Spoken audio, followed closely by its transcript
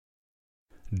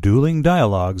Dueling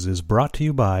Dialogues is brought to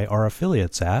you by our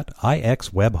affiliates at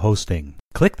IX Web Hosting.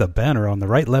 Click the banner on the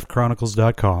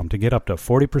rightleftchronicles.com to get up to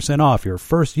 40% off your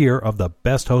first year of the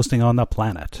best hosting on the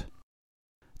planet.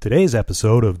 Today's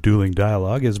episode of Dueling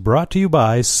Dialogue is brought to you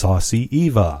by Saucy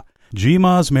Eva.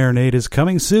 GMA's marinade is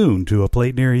coming soon to a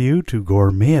plate near you to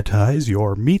gourmetize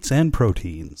your meats and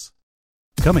proteins.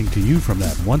 Coming to you from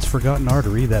that once-forgotten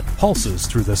artery that pulses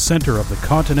through the center of the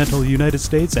continental United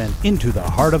States and into the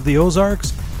heart of the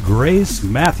Ozarks, Grace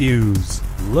Matthews.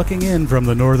 Looking in from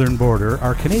the northern border,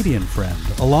 our Canadian friend,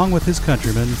 along with his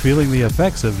countrymen feeling the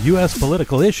effects of U.S.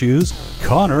 political issues,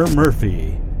 Connor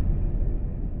Murphy.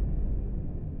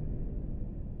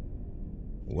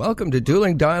 Welcome to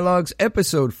Dueling Dialogues,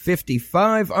 episode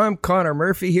 55. I'm Connor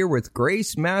Murphy here with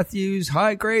Grace Matthews.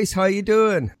 Hi, Grace. How you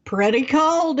doing? Pretty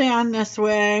cold down this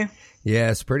way.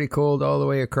 Yes, pretty cold all the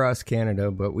way across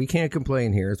Canada, but we can't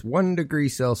complain here. It's 1 degree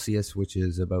Celsius, which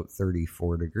is about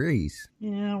 34 degrees.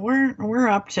 Yeah, we're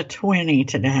up to 20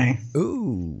 today.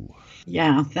 Ooh.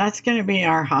 Yeah, that's going to be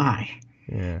our high.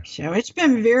 Yeah. So it's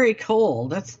been very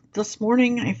cold. This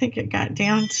morning, I think it got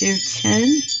down to 10.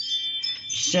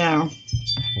 So,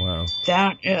 wow,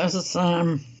 that is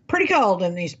pretty cold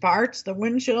in these parts. The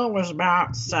wind chill was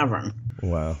about 7.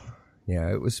 Wow.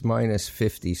 Yeah, it was minus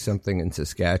 50 something in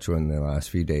Saskatchewan the last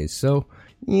few days. So,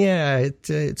 yeah,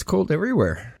 it's cold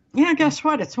everywhere. Yeah, guess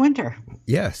what? It's winter.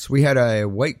 Yes, we had a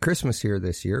white Christmas here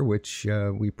this year, which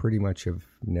we pretty much have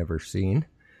never seen.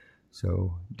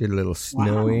 So did a little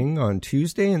snowing on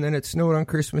Tuesday, and then it snowed on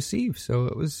Christmas Eve. So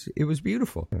it was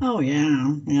beautiful. Oh,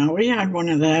 yeah. Yeah, we had one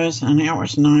of those, and it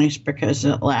was nice because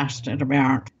it lasted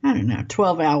about,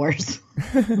 12 hours.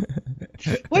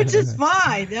 Which is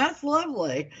fine. That's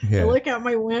lovely. Yeah. I look out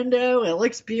my window, it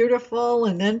looks beautiful,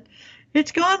 and then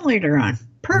it's gone later on.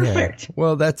 Perfect. Yeah.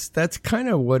 Well, that's kind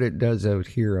of what it does out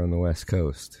here on the West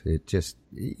Coast. It just,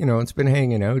 it's been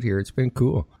hanging out here. It's been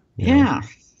cool. Yeah.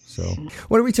 So,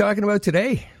 what are we talking about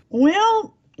today?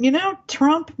 Well,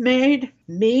 Trump made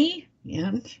me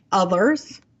and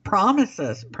others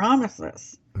promises.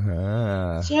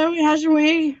 So as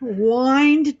we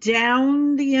wind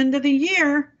down the end of the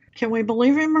year, can we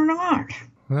believe him or not?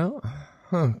 Well,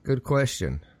 good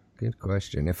question. Good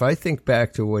question. If I think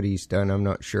back to what he's done, I'm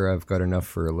not sure I've got enough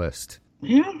for a list.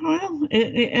 Yeah, well,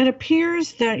 it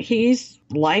appears that he's,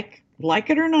 like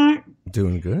it or not,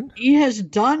 doing good. He has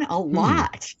done a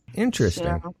lot. Interesting.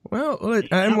 So, well,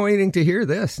 I'm waiting to hear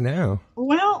this now.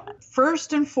 Well,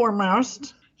 first and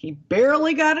foremost, he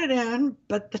barely got it in,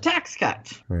 but the tax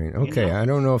cut. Right. Okay. I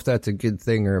don't know if that's a good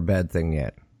thing or a bad thing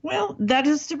yet. Well, that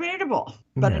is debatable,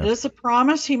 but It is a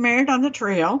promise he made on the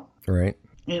trail. Right.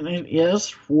 And it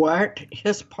is what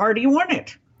his party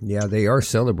wanted. Yeah, they are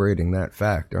celebrating that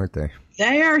fact, aren't they?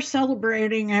 They are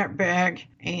celebrating it big,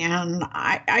 and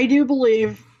I do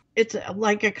believe it's,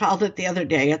 like I called it the other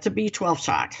day, it's a B12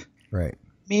 shot. Right.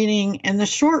 Meaning, in the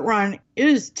short run, it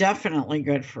is definitely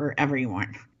good for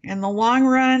everyone. In the long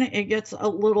run, it gets a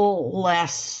little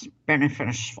less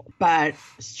beneficial. But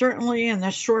certainly in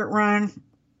the short run,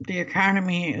 the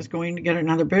economy is going to get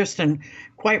another boost. And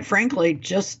quite frankly,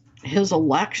 just his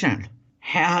election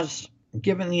has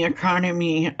given the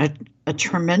economy a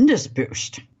tremendous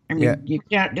boost. I mean, You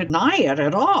can't deny it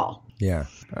at all. Yeah,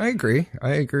 I agree.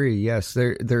 Yes,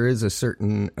 there is a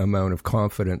certain amount of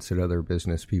confidence that other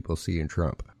business people see in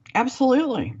Trump.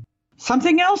 Absolutely.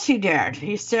 Something else he did.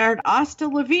 He said, hasta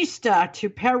la vista to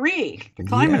Paris, the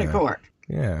climate accord.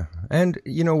 Yeah. And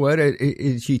you know what?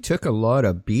 He took a lot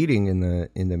of beating in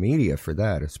the media for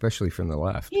that, especially from the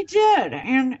left. He did.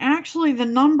 And actually, the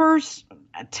numbers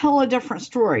tell a different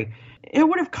story. It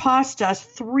would have cost us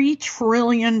 $3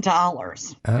 trillion.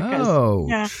 Because,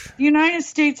 the United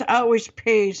States always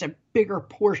pays a bigger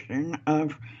portion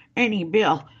of any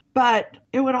bill, but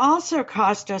it would also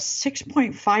cost us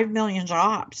 6.5 million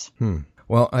jobs.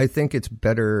 Well, I think it's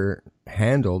better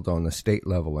handled on the state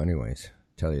level anyways,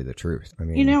 tell you the truth. I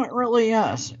mean, it really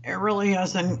is. It really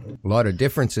is. And a lot of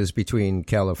differences between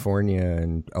California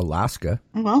and Alaska.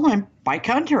 Well, and by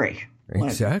country.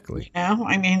 Exactly.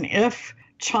 If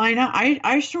China,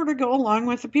 I sort of go along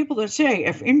with the people that say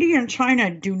if India and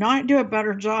China do not do a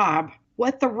better job,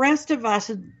 what the rest of us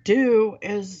do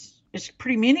is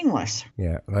pretty meaningless.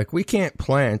 Yeah, like we can't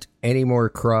plant any more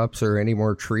crops or any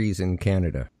more trees in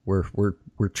Canada. We're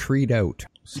treed out.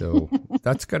 So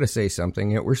that's got to say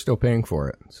something. Yet we're still paying for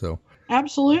it. So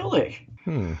absolutely.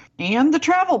 And the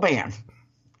travel ban,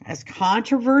 as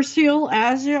controversial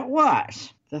as it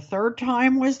was, the third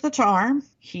time was the charm.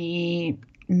 He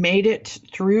made it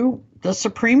through the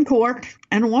Supreme Court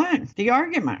and won the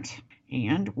argument.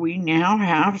 And we now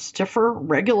have stiffer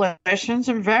regulations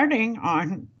and vetting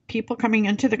on people coming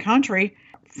into the country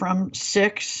from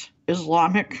 6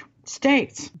 Islamic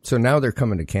states. So now they're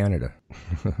coming to Canada.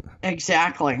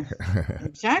 Exactly.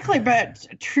 Exactly. But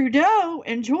Trudeau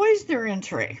enjoys their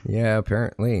entry. Yeah,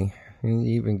 apparently. He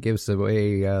even gives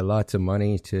away lots of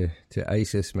money to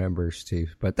ISIS members, too.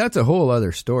 But that's a whole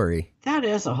other story. That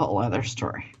is a whole other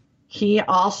story. He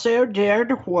also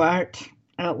did what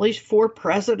at least 4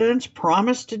 presidents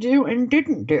promised to do and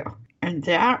didn't do. And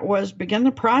that was begin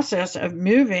the process of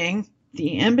moving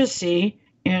the embassy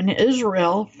in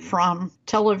Israel from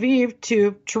Tel Aviv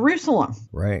to Jerusalem.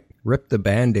 Right. Rip the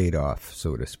Band-Aid off,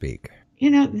 so to speak. You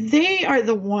know, they are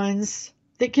the ones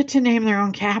that get to name their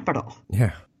own capital.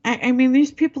 Yeah. I mean,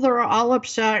 these people are all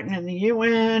upset, and in the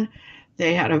UN,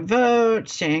 they had a vote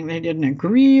saying they didn't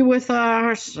agree with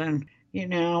us. And, you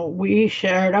know, we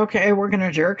said, okay, we're going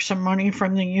to jerk some money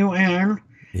from the UN.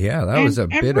 Yeah, that was a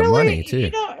bit really, of money, too. You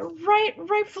know,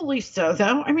 rightfully so,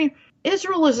 though. I mean,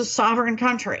 Israel is a sovereign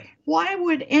country. Why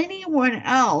would anyone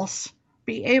else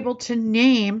be able to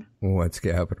name What's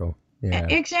capital? Yeah.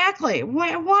 Exactly?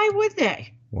 Why would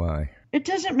they? Why? It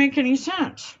doesn't make any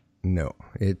sense. No,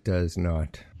 it does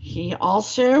not. He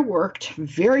also worked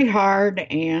very hard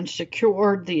and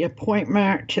secured the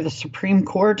appointment to the Supreme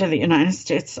Court of the United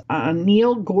States,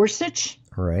 Neil Gorsuch.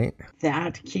 Right.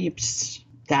 That keeps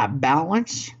that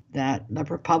balance that the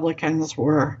Republicans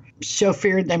were so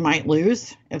feared they might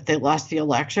lose if they lost the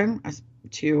election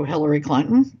to Hillary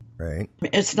Clinton. Right.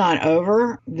 It's not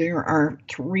over. There are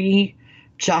 3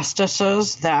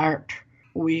 justices that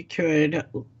we could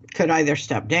either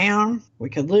step down, we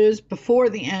could lose before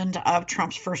the end of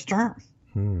Trump's first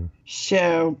term.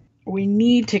 So we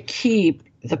need to keep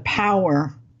the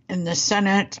power in the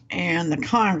Senate and the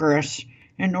Congress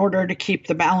in order to keep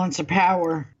the balance of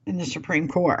power in the Supreme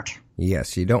Court.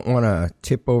 Yes, you don't want to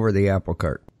tip over the apple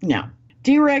cart. No.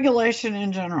 Deregulation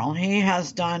in general. He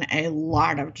has done a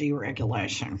lot of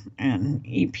deregulation, and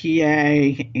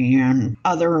EPA and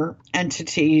other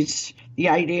entities. The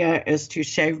idea is to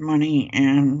save money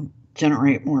and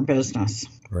generate more business.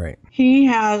 Right. He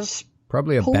has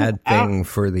probably a bad thing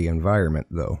for the environment,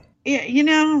 though. Yeah, you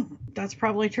know, that's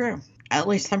probably true. At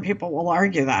least some people will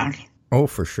argue that. Oh,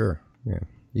 for sure. Yeah.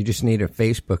 You just need a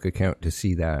Facebook account to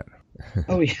see that.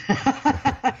 Oh,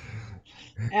 yeah.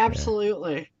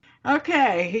 Absolutely.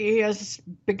 Okay, he has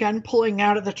begun pulling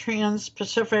out of the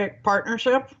Trans-Pacific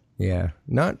Partnership. Yeah,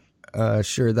 not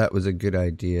sure that was a good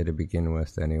idea to begin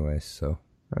with anyway, so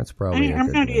that's probably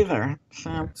I'm not move. Either.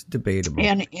 So. It's debatable.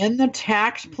 And in the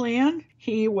tax plan,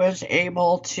 he was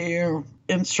able to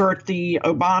insert the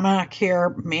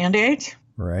Obamacare mandate.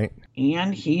 Right.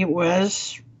 And he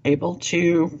was able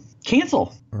to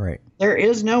cancel. Right. There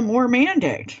is no more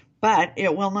mandate, but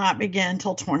it will not begin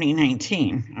until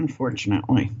 2019,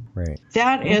 unfortunately. Right.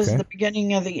 That is the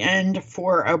beginning of the end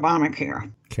for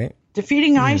Obamacare. Okay.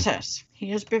 Defeating ISIS.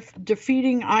 He is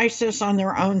defeating ISIS on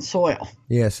their own soil.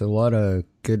 Yes, a lot of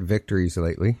good victories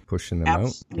lately, pushing them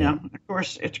out. Yeah, of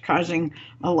course, it's causing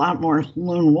a lot more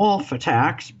lone wolf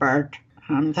attacks, but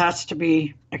that's to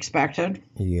be expected.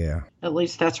 Yeah. At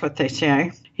least that's what they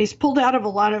say. He's pulled out of a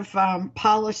lot of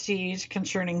policies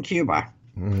concerning Cuba.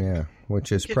 Yeah,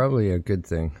 which is probably a good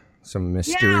thing. Some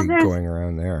mystery going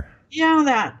around there.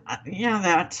 Yeah,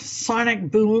 that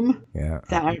sonic boom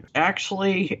that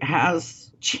actually has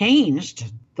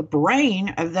changed the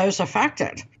brain of those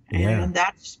affected. And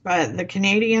that's the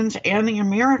Canadians and the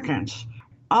Americans.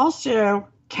 Also,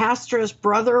 Castro's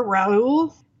brother,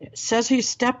 Raul, says he's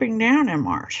stepping down in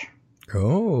March.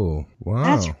 Oh, wow.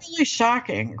 That's really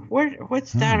shocking.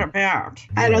 What's that about?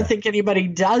 I don't think anybody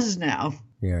does know.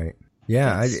 Yeah.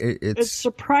 Yeah, it's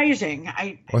surprising.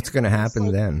 What's going to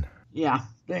happen then? Yeah,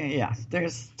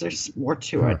 there's more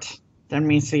to it than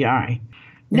meets the eye.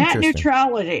 Net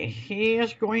neutrality. He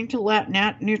is going to let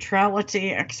net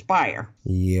neutrality expire.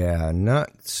 Yeah, not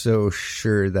so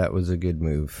sure that was a good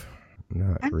move.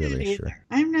 I'm really sure.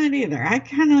 I'm not either. I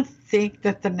kind of think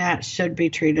that the net should be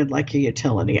treated like a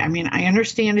utility. I mean, I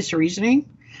understand his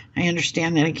reasoning. I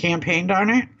understand that he campaigned on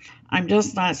it. I'm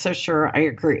just not so sure I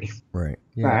agree. Right.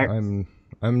 Yeah,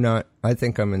 I'm not. I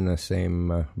think I'm in the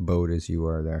same boat as you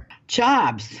are there.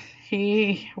 Jobs.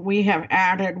 We have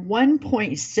added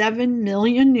 1.7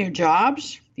 million new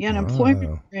jobs. The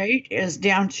unemployment rate is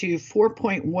down to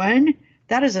 4.1.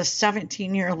 That is a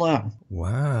 17-year low.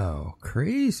 Wow,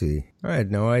 crazy. I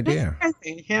had no idea.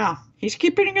 Yeah, he's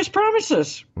keeping his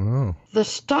promises. Oh. The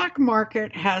stock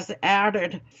market has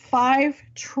added $5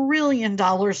 trillion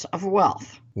of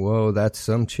wealth. Whoa, that's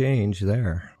some change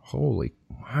there. Holy,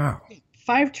 wow.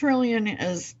 5 trillion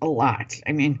is a lot.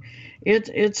 I mean,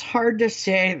 it's hard to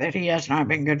say that he has not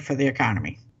been good for the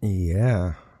economy.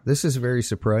 Yeah. This is very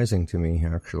surprising to me,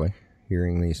 actually,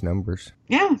 hearing these numbers.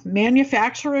 Yeah,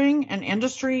 manufacturing and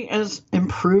industry is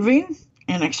improving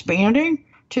and expanding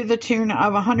to the tune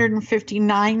of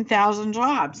 159,000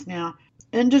 jobs. Now,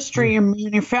 industry and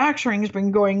manufacturing has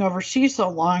been going overseas so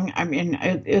long. I mean,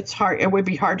 it's hard. It would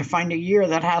be hard to find a year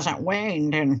that hasn't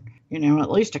waned in,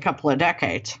 at least a couple of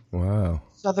decades. Wow.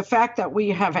 So the fact that we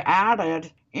have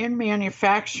added in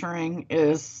manufacturing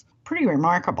is pretty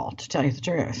remarkable, to tell you the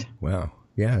truth. Wow.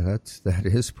 Yeah, that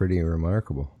is pretty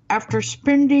remarkable. After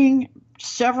spending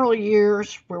several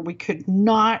years where we could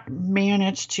not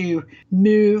manage to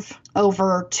move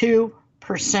over 2%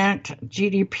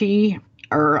 GDP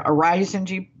or a rise in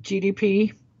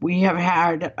GDP, we have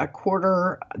had a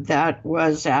quarter that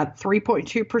was at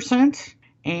 3.2%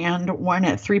 and one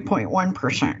at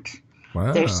 3.1%.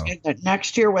 Wow. They say that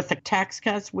next year with the tax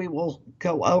cuts, we will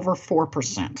go over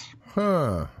 4%.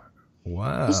 Huh.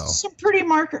 Wow. This is some pretty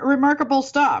remarkable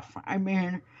stuff. I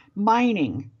mean,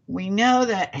 mining. We know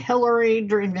that Hillary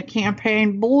during the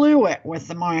campaign blew it with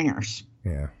the miners.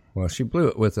 Yeah. Well, she blew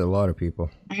it with a lot of people.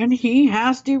 And he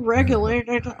has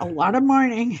deregulated a lot of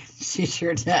mining. She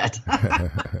sure did.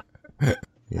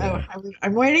 Yeah.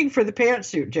 I'm waiting for the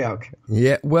pantsuit joke.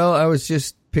 Yeah. Well, I was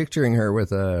just picturing her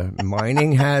with a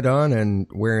mining hat on and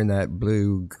wearing that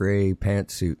blue-gray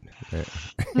pantsuit.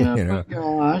 My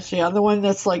gosh. Yeah, the one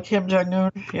that's like Kim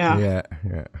Jong-un. Yeah.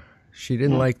 Yeah. She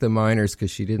didn't like the miners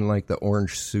because she didn't like the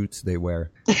orange suits they wear.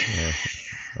 Yeah.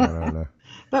 I don't know.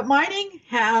 But mining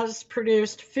has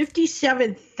produced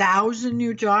 57,000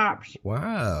 new jobs.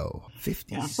 Wow.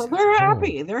 50. Yeah, so they're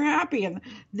happy. They're happy. And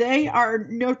they are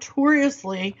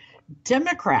notoriously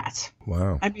Democrats.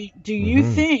 Wow. I mean, do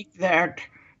you think that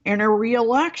in a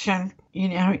re-election,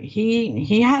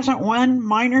 he hasn't won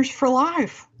miners for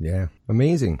life? Yeah.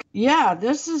 Amazing. Yeah,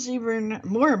 this is even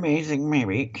more amazing,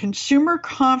 maybe. Consumer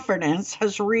confidence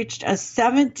has reached a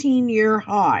 17-year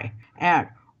high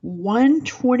at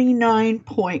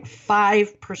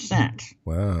 129.5%.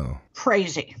 Wow.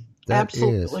 Crazy. That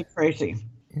Absolutely crazy.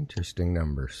 Interesting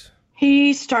numbers.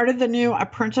 He started the new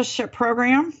apprenticeship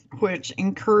program, which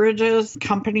encourages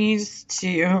companies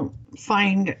to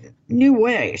find new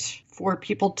ways for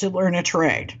people to learn a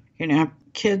trade.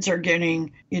 Kids are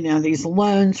getting, these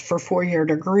loans for 4-year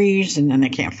degrees, and then they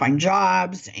can't find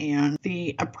jobs. And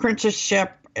the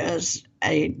apprenticeship is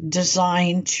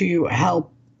designed to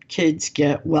help kids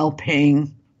get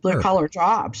well-paying blue-collar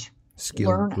jobs. Skilled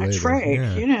learn a labor. trade,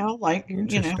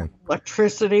 Interesting.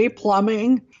 electricity,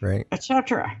 plumbing, Right.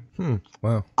 etc.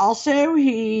 Wow. Also,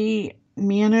 he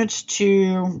managed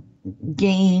to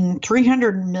gain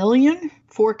 $300 million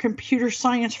for computer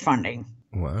science funding.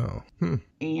 Wow.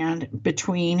 And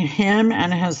between him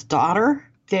and his daughter,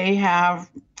 they have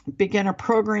begun a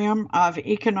program of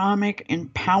economic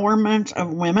empowerment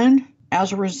of women.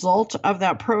 As a result of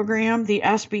that program, the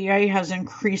SBA has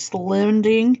increased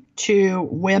lending to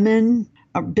women,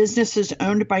 businesses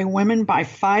owned by women, by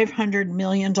 $500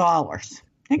 million.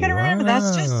 You got to remember,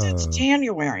 that's just since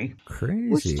January. Crazy.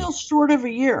 We're still short of a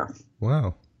year.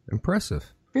 Wow. Impressive.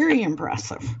 Very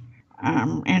impressive.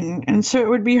 And so it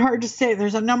would be hard to say.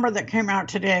 There's a number that came out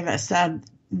today that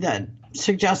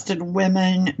suggested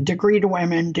degree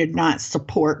women did not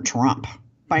support Trump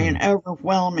by an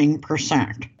overwhelming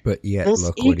percent. But yet, this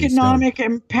look what economic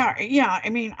empower. Yeah, I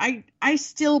mean, I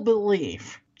still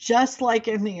believe, just like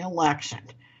in the election,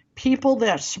 people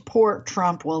that support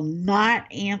Trump will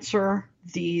not answer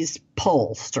these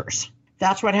pollsters.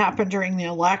 That's what happened during the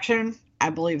election. I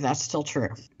believe that's still true.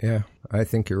 Yeah, I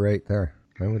think you're right there.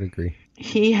 I would agree.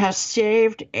 He has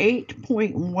saved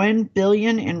 $8.1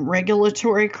 billion in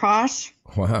regulatory costs.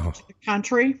 Wow. To the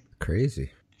country.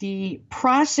 Crazy. The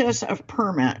process of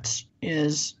permits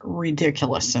is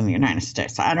ridiculous in the United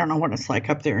States. I don't know what it's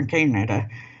like up there in Canada,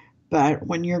 but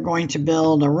when you're going to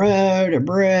build a road, a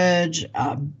bridge,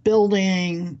 a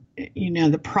building,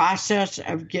 the process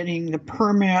of getting the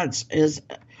permits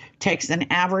takes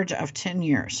an average of 10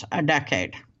 years, a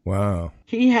decade. Wow.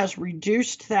 He has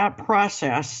reduced that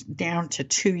process down to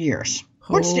 2 years,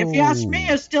 which, if you ask me,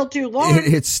 is still too long.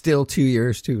 It's still 2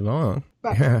 years too long.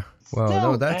 But yeah. Well, still,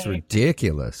 no, that's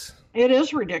ridiculous. It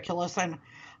is ridiculous. And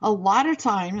a lot of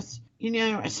times,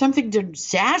 something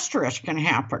disastrous can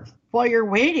happen while you're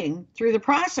waiting through the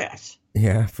process.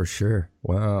 Yeah, for sure.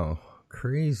 Wow.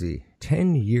 Crazy.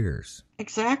 10 years.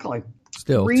 Exactly.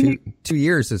 Still, 2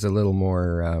 years is a little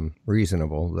more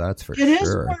reasonable. That's for sure. It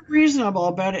is more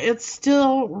reasonable, but it's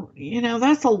still,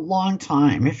 that's a long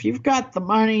time. If you've got the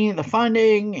money, the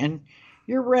funding, and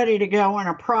you're ready to go on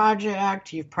a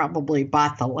project. You've probably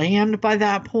bought the land by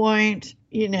that point.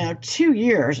 2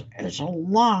 years is a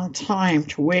long time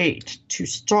to wait to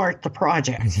start the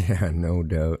project. Yeah, no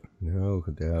doubt. No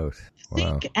doubt. Wow.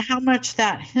 Think how much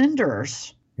that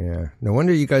hinders. Yeah. No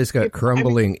wonder you guys got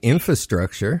crumbling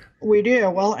infrastructure. We do.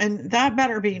 Well, and that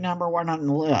better be number one on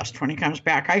the list when he comes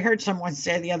back. I heard someone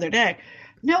say the other day,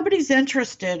 nobody's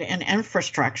interested in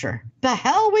infrastructure. The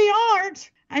hell we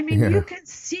aren't. I mean, you can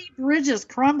see bridges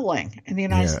crumbling in the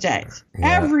United States.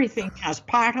 Yeah. Everything has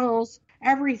potholes.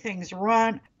 Everything's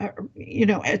run.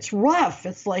 It's rough.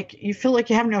 It's like you feel like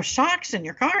you have no shocks in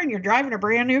your car and you're driving a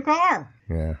brand new car.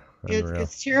 Yeah.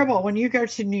 It's terrible. When you go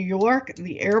to New York,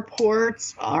 the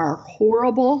airports are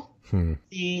horrible.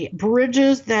 The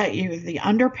bridges the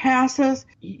underpasses,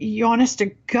 you honest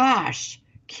to gosh,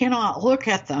 cannot look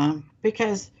at them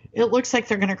because it looks like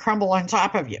they're going to crumble on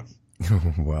top of you.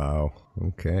 Wow.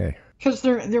 Okay. Because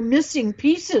they're missing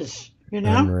pieces,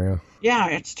 Unreal. Yeah,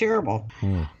 it's terrible.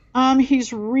 He's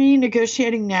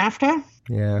renegotiating NAFTA.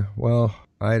 Yeah, well,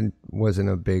 I wasn't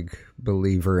a big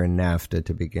believer in NAFTA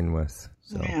to begin with.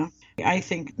 So. Yeah, I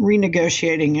think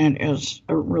renegotiating it is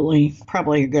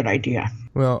probably a good idea.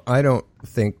 Well, I don't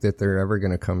think that they're ever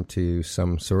going to come to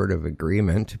some sort of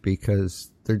agreement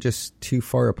because they're just too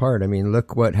far apart. I mean,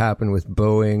 look what happened with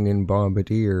Boeing and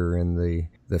Bombardier and the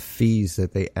fees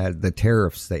that they add, the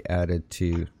tariffs they added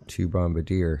to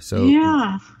Bombardier. So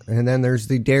yeah, and then there's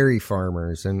the dairy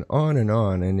farmers and on,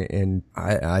 and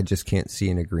I just can't see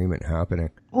an agreement happening.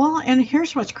 Well, and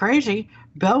here's what's crazy: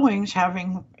 Boeing's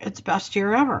having its best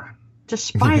year ever,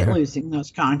 despite losing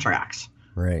those contracts.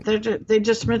 Right. They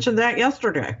just mentioned that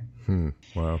yesterday.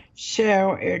 Wow.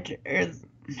 So I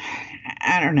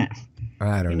don't know.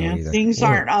 I don't know either. Things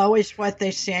aren't always what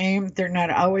they seem. They're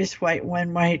not always what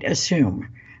one might assume.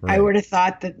 Right. I would have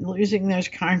thought that losing those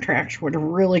contracts would have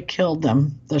really killed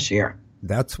them this year.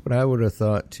 That's what I would have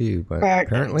thought too, but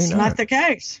apparently it's not the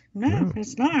case. No,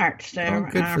 it's not. So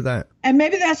good for that. And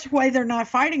maybe that's why they're not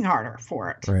fighting harder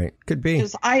for it. Right. Could be.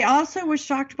 Because I also was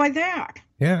shocked by that.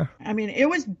 Yeah. I mean, it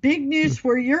was big news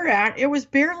where you're at. It was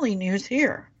barely news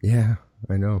here. Yeah,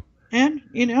 I know. And,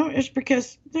 it's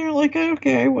because they're like,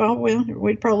 okay, well,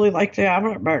 we'd probably like to have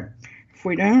it, but if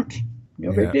we don't,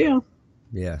 no big deal.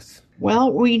 Yes.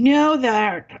 Well, we know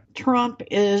that Trump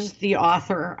is the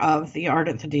author of The Art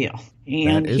of the Deal,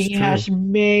 and he has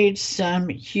made some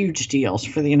huge deals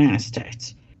for the United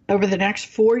States. Over the next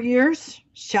 4 years,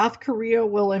 South Korea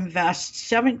will invest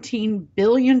 $17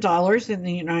 billion in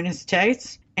the United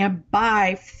States and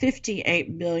buy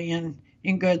 $58 billion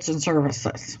in goods and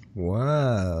services.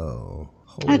 Wow.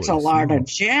 That's a lot of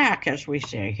jack, as we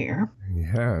say here.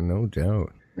 Yeah, no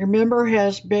doubt. Remember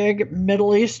his big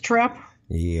Middle East trip?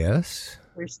 Yes.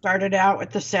 We started out with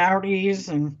the Saudis,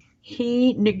 and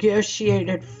he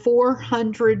negotiated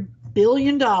 $400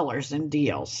 billion in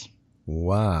deals.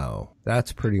 Wow.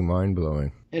 That's pretty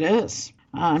mind-blowing. It is.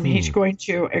 He's going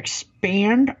to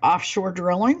expand offshore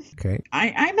drilling. Okay.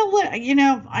 I'm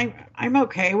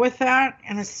okay with that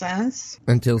in a sense.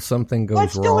 Until something goes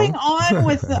What's wrong. going on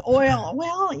with the oil?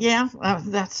 Well, yeah,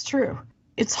 that's true.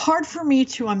 It's hard for me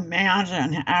to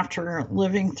imagine after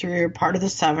living through part of the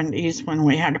 70s when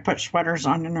we had to put sweaters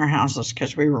on in our houses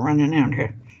because we were running out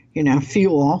of,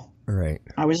 fuel. Right.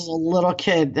 I was a little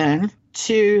kid then.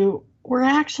 We're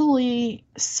actually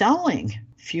selling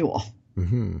fuel.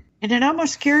 Mm-hmm. And it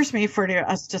almost scares me for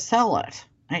us to sell it.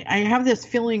 I have this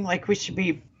feeling like we should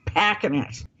be packing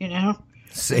it,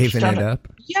 Saving it up?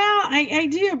 Yeah, I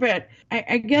do. But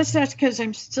I guess that's because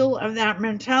I'm still of that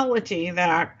mentality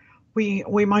that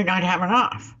we might not have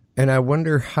enough. And I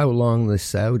wonder how long the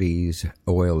Saudis'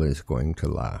 oil is going to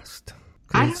last.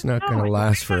 Because it's not going to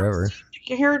last forever.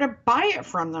 You're here to buy it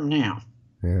from them now.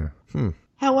 Yeah.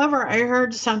 However, I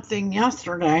heard something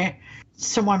yesterday.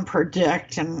 Someone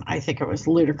predict, and I think it was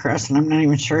ludicrous, and I'm not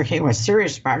even sure he was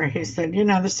serious about it. He said, the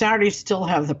Saudis still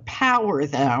have the power,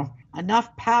 though,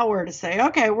 enough power to say,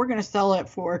 okay, we're going to sell it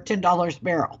for $10 a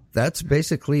barrel. That's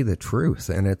basically the truth,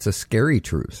 and it's a scary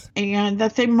truth. And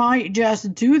that they might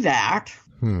just do that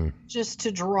just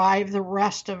to drive the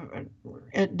rest of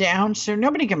it down so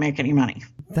nobody can make any money.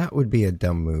 That would be a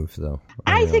dumb move, though.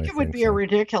 I think it would be a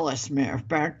ridiculous move,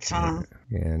 but...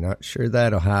 yeah, not sure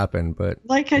that'll happen, but...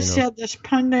 Like I said, this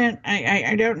pundit,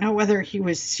 I don't know whether he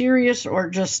was serious or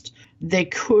just they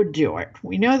could do it.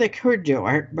 We know they could do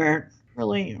it, but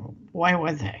really, why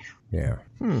would they? Yeah.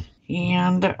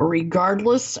 And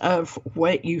regardless of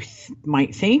what you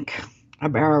might think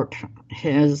about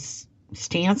his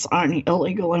stance on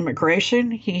illegal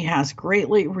immigration, he has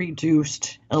greatly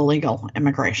reduced illegal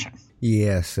immigration.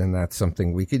 Yes, and that's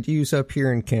something we could use up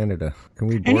here in Canada. Can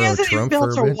we And he borrow hasn't even Trump for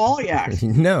built a a bit? wall yet.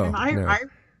 No, And no.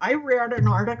 I read an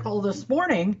article this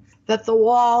morning that the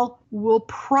wall will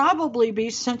probably be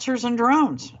sensors and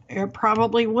drones. It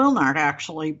probably will not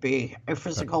actually be a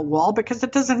physical wall because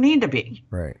it doesn't need to be.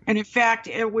 Right. And in fact,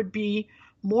 it would be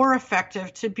more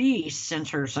effective to be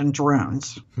sensors and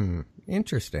drones.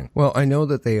 Interesting. Well, I know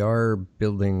that they are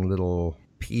building little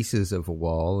pieces of a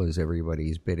wall as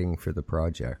everybody's bidding for the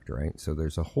project, right? So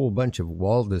there's a whole bunch of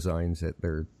wall designs that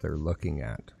they're looking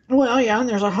at. Well, yeah, and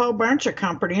there's a whole bunch of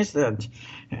companies that,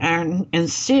 and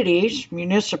cities,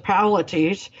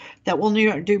 municipalities that will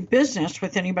do business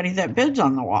with anybody that bids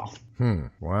on the wall.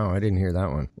 Wow, I didn't hear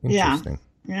that one. Interesting.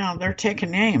 Yeah, they're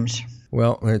taking names.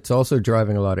 Well, it's also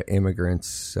driving a lot of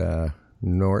immigrants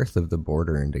north of the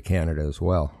border into Canada as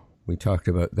well. We talked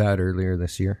about that earlier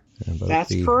this year.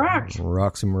 That's correct.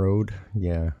 Roxham Road.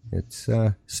 Yeah, it's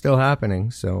still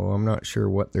happening, so I'm not sure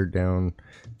what they're down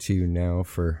to now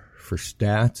for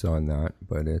stats on that,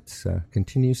 but it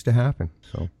continues to happen.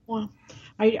 So, well,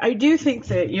 I do think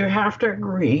that you have to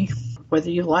agree, whether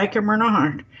you like him or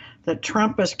not, that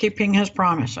Trump is keeping his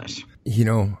promises. You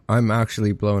know, I'm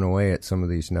actually blown away at some of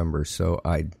these numbers, so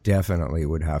I definitely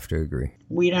would have to agree.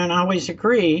 We don't always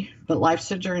agree, but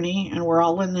life's a journey, and we're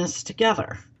all in this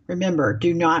together. Remember,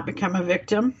 do not become a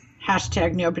victim. #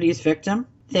 nobody's victim.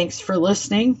 Thanks for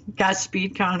listening.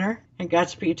 Godspeed, Connor, and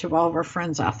Godspeed to all of our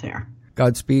friends out there.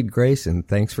 Godspeed, Grace, and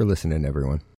thanks for listening,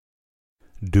 everyone.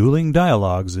 Dueling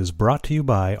Dialogues is brought to you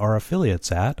by our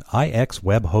affiliates at IX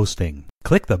Web Hosting.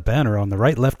 Click the banner on the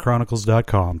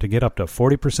rightleftchronicles.com to get up to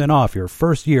 40% off your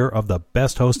first year of the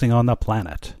best hosting on the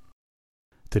planet.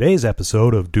 Today's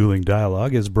episode of Dueling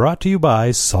Dialogue is brought to you by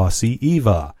Saucy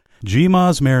Eva.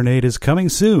 GMA's Marinade is coming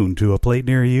soon to a plate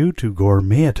near you to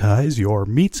gourmetize your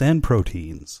meats and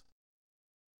proteins.